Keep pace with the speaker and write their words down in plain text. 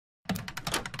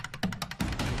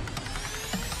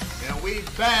We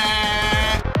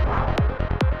back.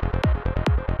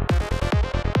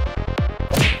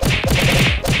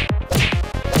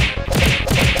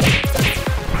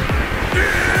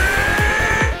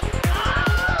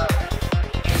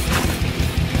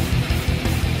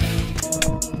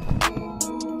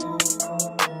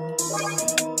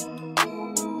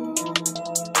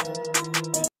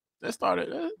 Let's start it.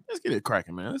 Let's get it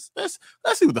cracking, man. Let's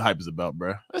see what the hype is about,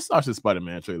 bro. Let's start this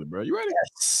Spider-Man trailer, bro. You ready?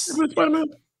 Yes. Spider-Man?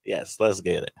 Yes, let's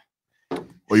get it.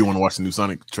 Or you want to watch the new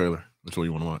Sonic trailer? Which one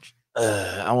you want to watch?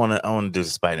 I want to do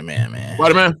Spider-Man, man.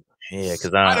 Spider-Man? Yeah, because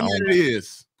Spider-Man it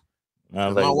is. My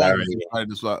wife is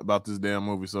excited about this damn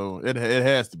movie, so it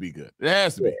has to be good. It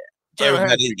has to be.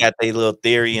 Everybody's got their little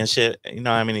theory and shit. You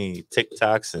know how many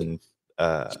TikToks and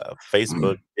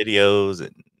Facebook videos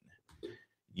and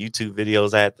YouTube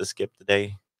videos I had to skip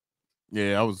today?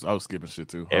 Yeah, I was skipping shit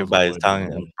too. Everybody's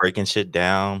talking, breaking shit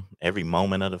down every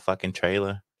moment of the fucking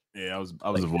trailer. Yeah, I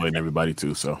was avoiding everybody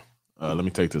too. So let me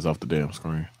take this off the damn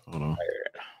screen. Hold on.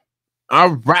 All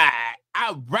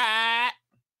right.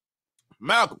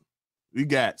 Malcolm, we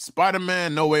got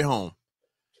Spider-Man: No Way Home.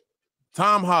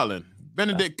 Tom Holland,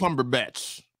 Benedict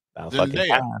Cumberbatch.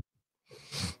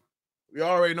 We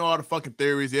already know all the fucking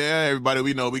theories. Yeah, everybody,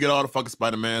 we know. We get all the fucking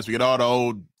Spider-Mans. We get all the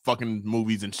old fucking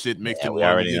movies and shit mixed in. We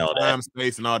already know time,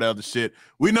 space, and all that other shit.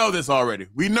 We know this already.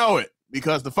 We know it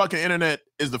because the fucking internet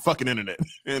is the fucking internet,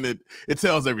 and it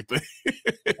tells everything.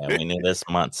 And we knew this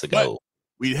months ago. But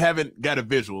we haven't got a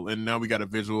visual, and now we got a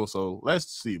visual. So let's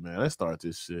see, man. Let's start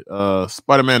this shit.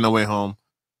 Spider-Man: No Way Home,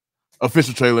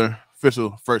 official trailer,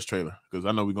 official first trailer, because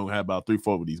I know we're gonna have about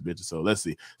 3-4 of these bitches. So let's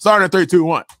see. Starting at 3, 2,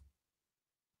 1.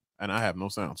 And I have no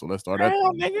sound, so let's start that.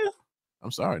 Nigga. I'm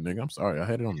sorry, nigga. I'm sorry. I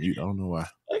had it on mute. I don't know why.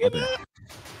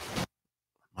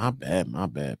 My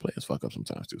bad. Players fuck up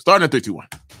sometimes too. Starting at 3, 2, 1.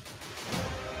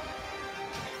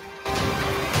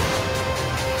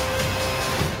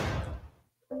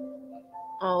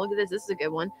 Oh, look at this. This is a good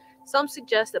one. Some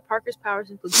suggest that Parker's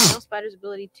powers include male spiders'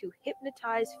 ability to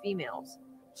hypnotize females.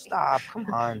 Stop. Come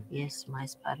on. Yes, my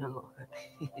spider lord.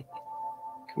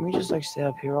 Can we just stay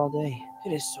up here all day?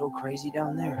 It is so crazy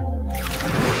down there.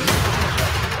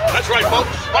 That's right, folks.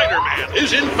 Spider-Man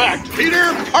is in fact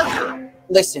Peter Parker.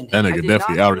 Listen, that nigga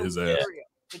definitely outed his ass.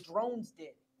 The drones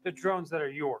did. The drones that are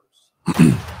yours.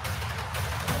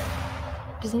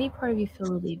 Does any part of you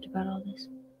feel relieved about all this?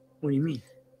 What do you mean?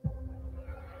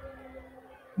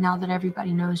 Now that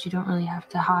everybody knows, you don't really have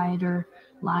to hide or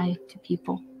lie to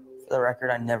people. For the record,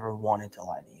 I never wanted to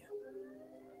lie to you.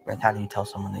 But how do you tell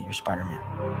someone that you're Spider-Man?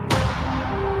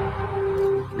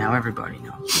 Now everybody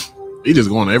knows. He just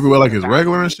going everywhere like his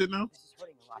regular and shit now? This is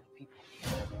hurting a lot of people.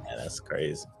 Yeah, that's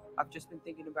crazy. I've just been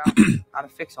thinking about how to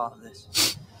fix all of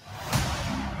this.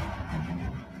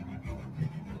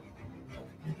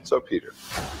 So, Peter,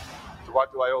 to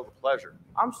what do I owe the pleasure?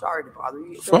 I'm sorry to bother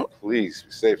you. Please,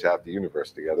 we saved half the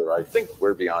universe together. I think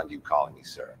we're beyond you calling me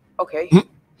sir. Okay,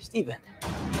 Steven.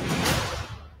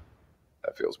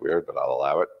 That feels weird, but I'll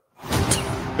allow it.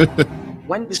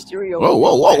 When Mysterio...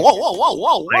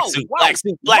 Whoa. Black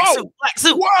suit.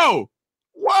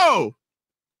 Whoa.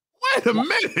 Wait a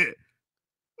minute.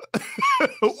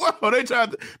 Whoa, they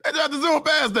tried to zoom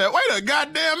past that. Wait a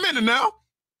goddamn minute now.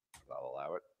 I'll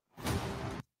allow it.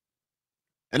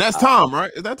 And that's Tom,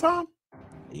 right? Is that Tom?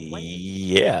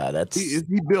 Yeah, that's...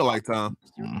 He built like Tom.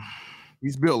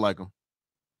 He's built like him.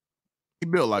 He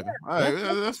built like him. All right,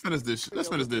 let's finish this. My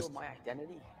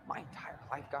identity, my entire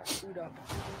life got screwed up.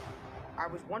 I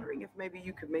was wondering if maybe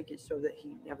you could make it so that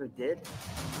he never did.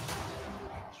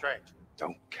 Strange.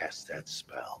 Don't cast that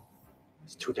spell.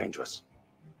 It's too dangerous.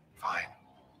 Fine.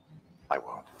 I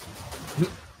won't.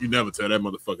 You never tell that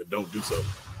motherfucker don't do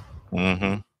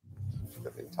something.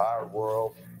 The entire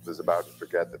world is about to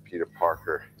forget that Peter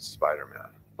Parker is Spider-Man.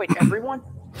 Wait, everyone?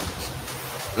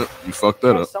 You fucked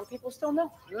that up. Some people still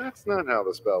know. That's not how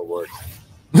the spell works.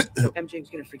 MJ's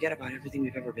gonna forget about everything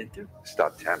we've ever been through.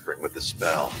 Stop tampering with the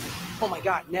spell. Oh my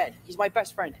God, Ned, he's my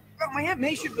best friend. Oh, my Aunt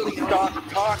May should really stop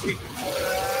talking.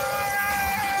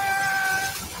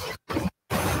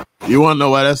 You want to know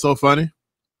why that's so funny?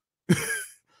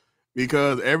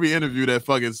 Because every interview that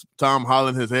fucking Tom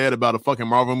Holland has had about a fucking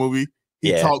Marvel movie,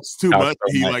 he talks too much.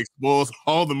 He spoils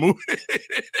all the movie.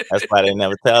 That's why they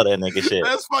never tell that nigga shit.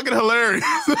 That's fucking hilarious.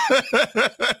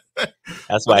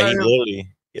 That's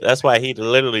why he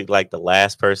literally like the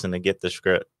last person to get the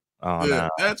script.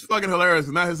 That's fucking hilarious.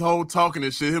 Not his whole talking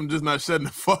and shit. Him just not shutting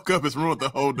the fuck up has ruined the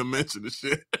whole dimension and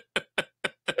shit.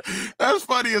 That's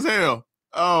funny as hell.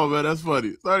 Oh man, that's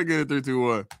funny. Start again in 3, 2,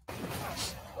 1.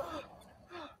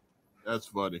 That's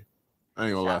funny. I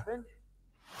ain't gonna lie.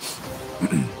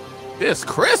 This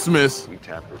Christmas. We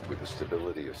tampered with the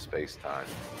stability of space-time.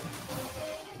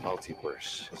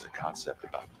 Multiverse is a concept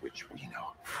about which we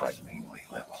know frighteningly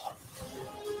little.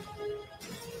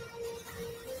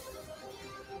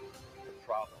 The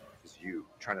problem is you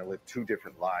trying to live two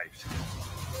different lives.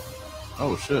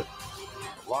 Oh shit.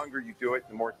 The longer you do it,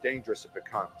 the more dangerous it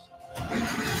becomes.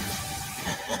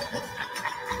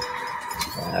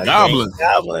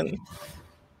 Goblin.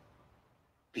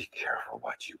 Be careful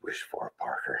what you wish for,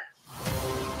 Parker.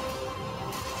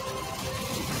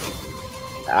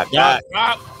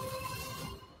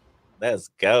 Let's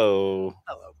go.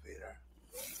 Hello, Peter.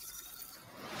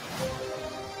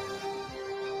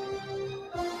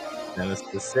 And it's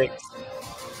the 6th.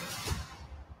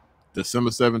 December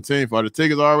 17th. Are the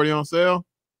tickets already on sale?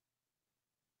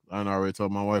 I done already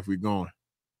told my wife we going.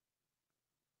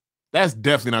 That's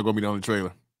definitely not gonna be the only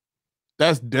trailer.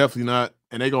 That's definitely not.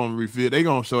 And they gonna reveal. They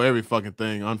gonna show every fucking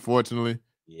thing. Unfortunately,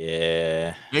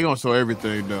 Yeah, they gonna show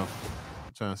everything though.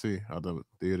 I'm trying to see how the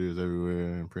theaters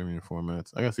everywhere and premium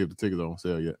formats. I gotta see if the tickets are on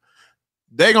sale yet.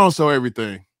 They gonna show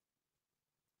everything.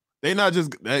 They not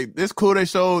just. It's cool. They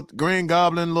showed Green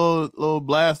Goblin little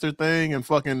blaster thing and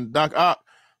fucking Doc Ock,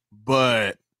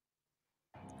 but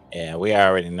yeah, we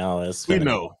already know it's. We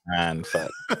know. And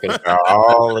fuck,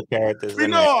 all the characters. We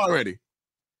know already.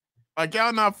 Like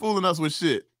y'all not fooling us with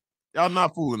shit. Y'all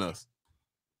not fooling us.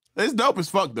 It's dope as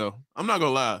fuck though. I'm not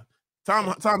gonna lie.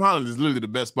 Tom Holland is literally the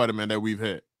best Spider-Man that we've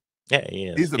had. Yeah, he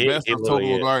is. He's the best of Tobey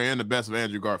really Maguire and the best of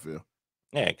Andrew Garfield.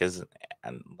 Yeah, because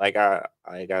like I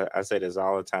say this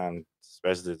all the time,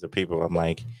 especially to people. I'm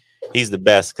like, he's the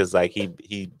best because like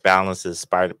he balances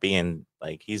Spider being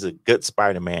like he's a good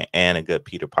Spider-Man and a good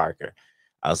Peter Parker.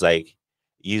 I was like,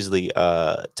 usually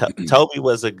Toby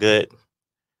was a good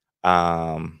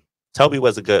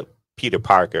Peter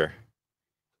Parker,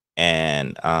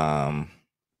 and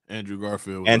Andrew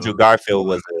Garfield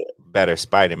was a better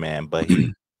Spider-Man, but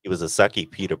he was a sucky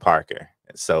Peter Parker.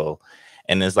 So,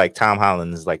 and it's like Tom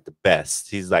Holland is like the best.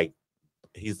 He's like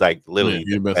literally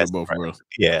he's the best of both worlds.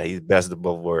 Yeah, he's best of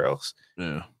both worlds.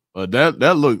 Yeah,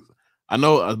 that look. I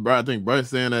know. I think Bryce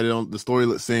saying that the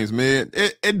story seems mid.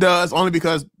 It does only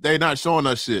because they're not showing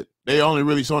us shit. They only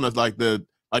really showing us like the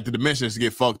dimensions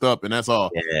get fucked up and that's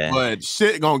all. Yeah. But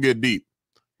shit gonna get deep.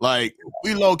 Like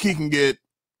we low key can get.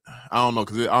 I don't know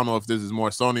because I don't know if this is more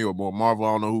Sony or more Marvel.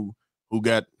 I don't know who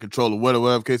got control of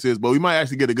whatever case is, but we might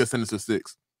actually get a good Sinister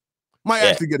Six.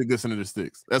 Actually get a good Sinister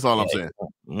Six. That's all I'm saying.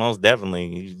 Most definitely,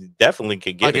 you definitely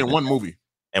could get like in one movie.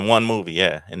 In one movie,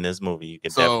 yeah. In this movie, you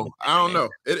could. So I don't know.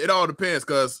 It all depends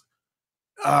because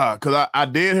I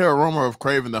did hear a rumor of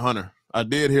Kraven the Hunter. I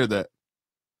did hear that.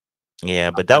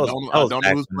 Yeah, but I don't know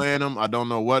who's playing him. I don't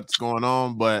know what's going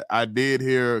on, but I did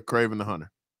hear Kraven the Hunter.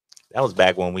 That was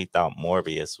back when we thought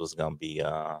Morbius was gonna be.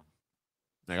 I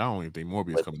don't even think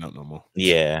Morbius coming out no more.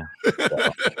 Yeah.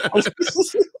 I'm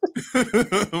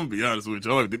gonna be honest with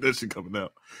you. I don't even think that shit coming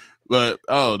out. But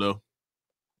I don't know.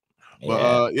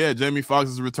 But Jamie Foxx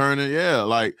is returning. Yeah,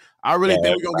 like I really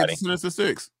think we're gonna get the Sinister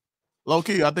Six. Low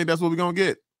key, I think that's what we're gonna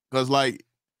get. Because like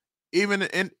even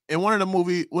in one of the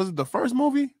movie, was it the first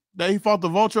movie that he fought the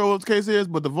Vulture, what the case is,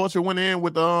 but the Vulture went in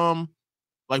with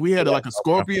like we had like a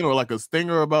scorpion or like a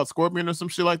stinger about scorpion or some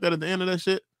shit like that at the end of that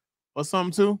shit or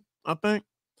something too, I think.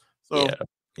 So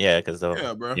because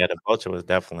the Vulture was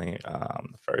definitely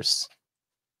the first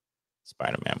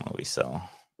Spider-Man movie. So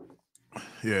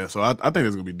yeah, so I think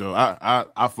it's gonna be dope. I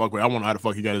fuck with. I wonder how the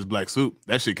fuck he got his black suit.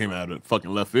 That shit came out of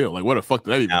fucking left field. Like, what the fuck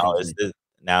did that even?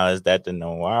 Now is that the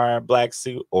Noir black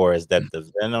suit or is that the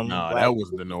Venom? No, that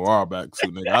was the Noir black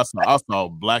suit, nigga. I saw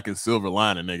black and silver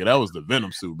lining, nigga. That was the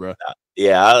Venom suit, bro.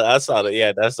 Yeah, I saw that.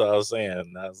 Yeah, that's what I was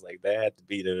saying. I was like, that had to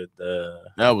be the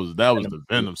that was the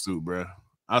Venom suit, bro.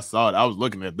 I saw it. I was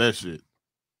looking at that shit.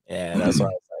 Yeah, that's why I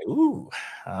was like, ooh,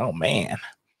 oh man.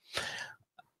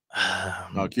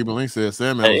 Cuban Link said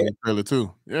Sandman was in the trailer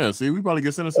too. Yeah, see, we probably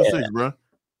get Sinister Six, bro.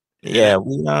 Yeah,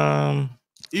 we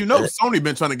even though Sony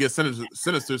been trying to get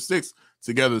Sinister Six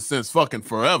together since fucking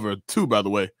forever too. By the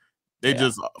way, they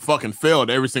just fucking failed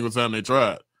every single time they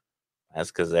tried.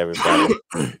 That's because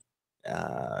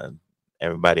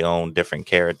everybody owned different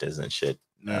characters and shit.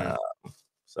 Yeah.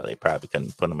 So they probably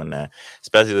couldn't put them in there,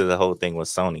 especially the whole thing with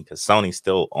Sony, because Sony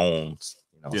still owns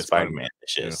Spider-Man and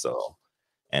shit. Yeah. So.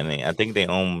 And I think they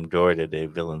own majority of their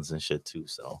villains and shit too.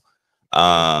 So,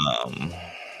 I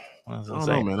don't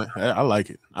know, man. I like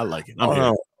it. I like it.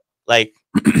 Like,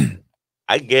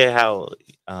 I get how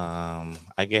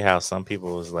some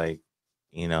people was like,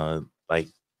 like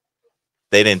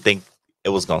they didn't think it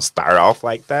was gonna start off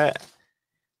like that.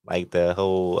 Like the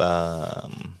whole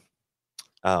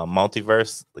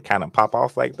multiverse kind of pop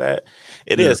off like that.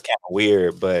 It is kind of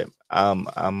weird, but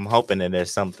I'm hoping that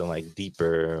there's something like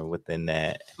deeper within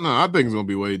that. No, I think it's gonna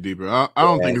be way deeper. I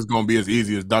don't think it's gonna be as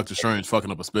easy as Doctor Strange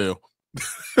fucking up a spell.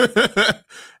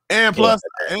 and plus,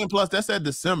 that's at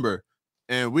December,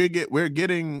 and we're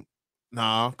getting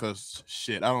because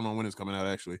shit, I don't know when it's coming out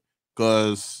actually,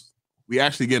 because we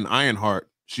actually getting Ironheart.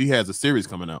 She has a series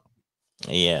coming out.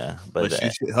 Yeah, but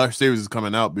her series is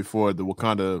coming out before the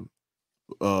Wakanda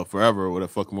Forever or the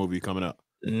fuck movie coming out.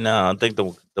 No, I think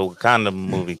the Wakanda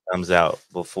movie comes out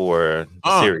before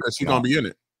the series. Because she's gonna be in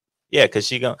it. Yeah, because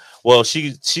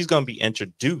she's gonna be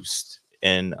introduced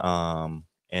in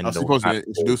she's supposed to be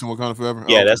introducing Wakanda Forever.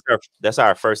 Yeah, that's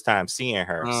our first time seeing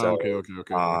her. So okay.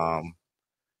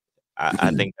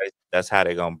 I think that's how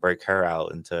they're gonna break her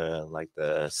out into like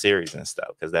the series and stuff,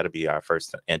 because that'll be our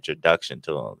first introduction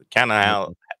to them. Kind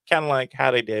of like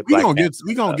how they did. We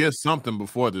gonna get something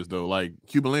before this though. Like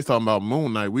Cuban Link's talking about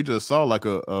Moon Knight. We just saw like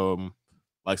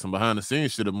like some behind the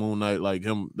scenes shit of Moon Knight, like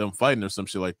them fighting or some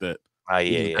shit like that. Oh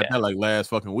yeah. That like last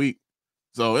fucking week.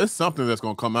 So it's something that's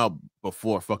gonna come out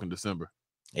before fucking December.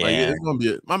 Yeah, like, it's gonna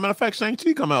be. Matter of fact,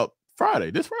 Shang-Chi come out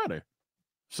this Friday.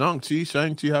 Shang-Chi,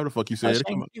 how the fuck you say it?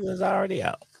 Shang-Chi was already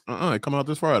out. It come out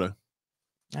this Friday.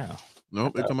 No.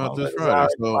 Nope, it come out this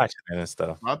Friday. So watching it and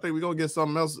stuff. I think we're gonna get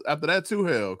something else after that too,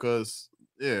 hell. Cause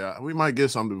we might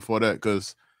get something before that.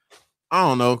 Cause I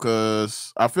don't know,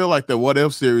 cause I feel like the What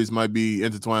If series might be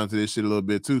intertwined to this shit a little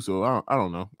bit too. So I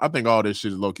don't know. I think all this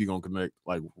shit is low key gonna connect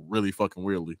like really fucking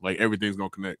weirdly. Like everything's gonna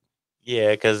connect.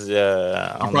 Yeah, because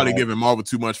I'm probably giving Marvel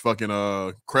too much fucking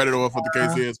credit or what the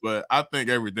case is, but I think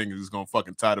everything is just gonna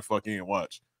fucking tie the fuck in and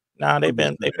watch. No, they've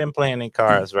been playing in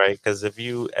cards, right? Because if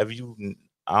you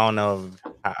I don't know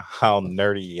how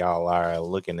nerdy y'all are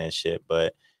looking at shit,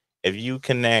 but if you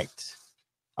connect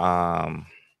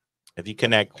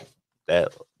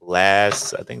that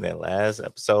last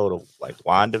episode of like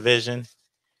WandaVision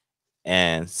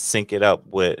and sync it up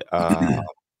with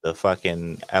the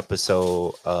fucking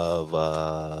episode of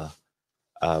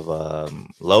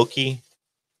Loki,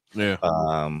 where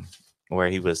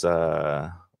he was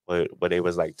where they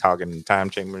was like talking in time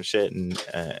chamber and shit,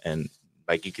 and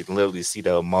like you could literally see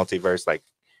the multiverse like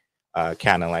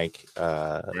kind of like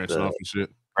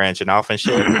branching off and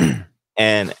shit.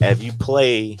 And if you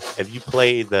play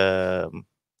them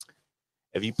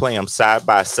side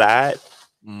by side,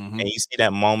 and you see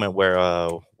that moment where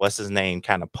what's his name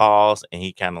kind of pause and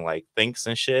he kind of like thinks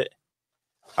and shit.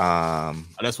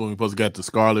 That's when we supposed to get the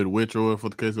Scarlet Witch or for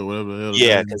the case or whatever the hell.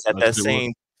 Yeah, because at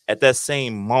that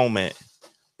same moment,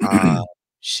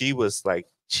 she was like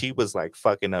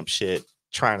fucking up shit,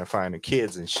 trying to find the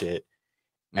kids and shit.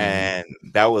 And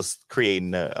that was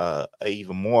creating a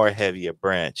even more heavier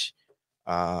branch.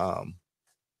 When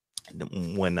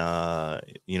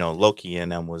Loki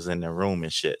and them was in the room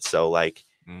and shit. So like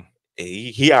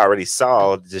he already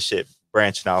saw this shit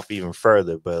branching off even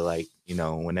further, but like,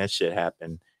 when that shit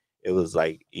happened, it was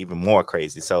like even more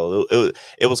crazy. So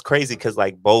it was crazy because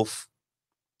like both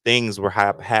things were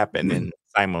happening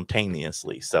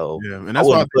simultaneously. So yeah, and that's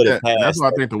why I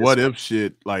think the What If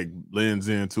shit like blends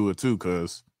into it too,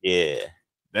 because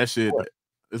that shit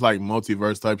it's like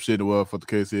multiverse type shit. Well, what the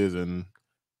case is, and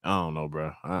I don't know,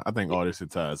 bro. I think all this shit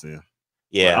ties in.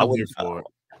 Yeah,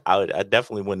 I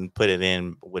definitely wouldn't put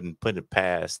it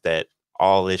past that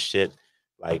all this shit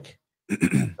like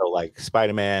so like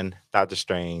Spider-Man, Doctor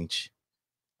Strange,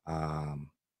 and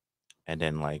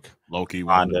then like Loki,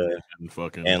 Wanda,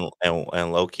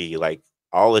 and Loki, like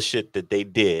all the shit that they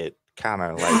did kind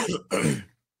of like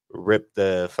ripped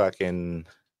the fucking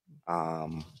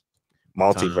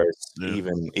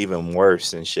multiverse even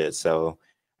worse and shit. So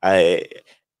I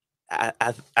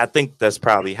think that's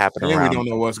probably happening. And we don't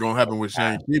know what's gonna happen with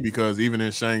Shang-Chi, because even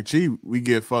in Shang-Chi, we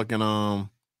get fucking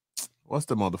what's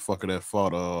the motherfucker that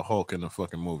fought Hulk in the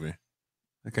fucking movie?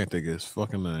 I can't think of his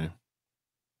fucking name.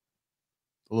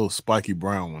 The little spiky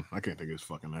brown one. I can't think of his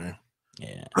fucking name.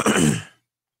 Yeah. For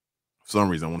some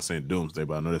reason I want to say Doomsday,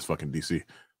 but I know that's fucking DC.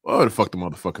 What the fuck the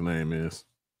motherfucking name is?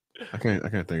 I can't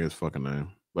think of his fucking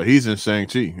name. But he's in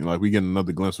Shang-Chi. Like we get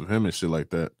another glimpse of him and shit like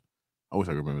that. I wish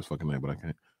I could remember his fucking name, but I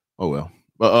can't. Oh well.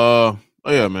 But oh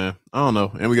yeah, man. I don't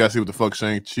know. And we gotta see what the fuck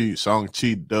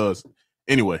Shang-Chi does.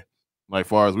 Anyway, like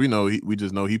far as we know, we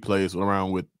just know he plays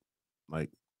around with like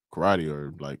karate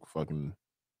or like fucking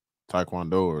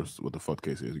taekwondo or what the fuck the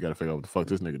case is. You gotta figure out what the fuck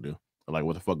this nigga do. Or like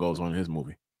what the fuck goes on in his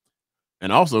movie.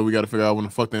 And also we gotta figure out when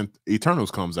the fuck the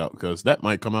Eternals comes out, because that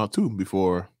might come out too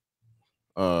before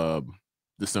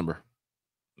December.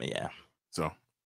 Yeah. So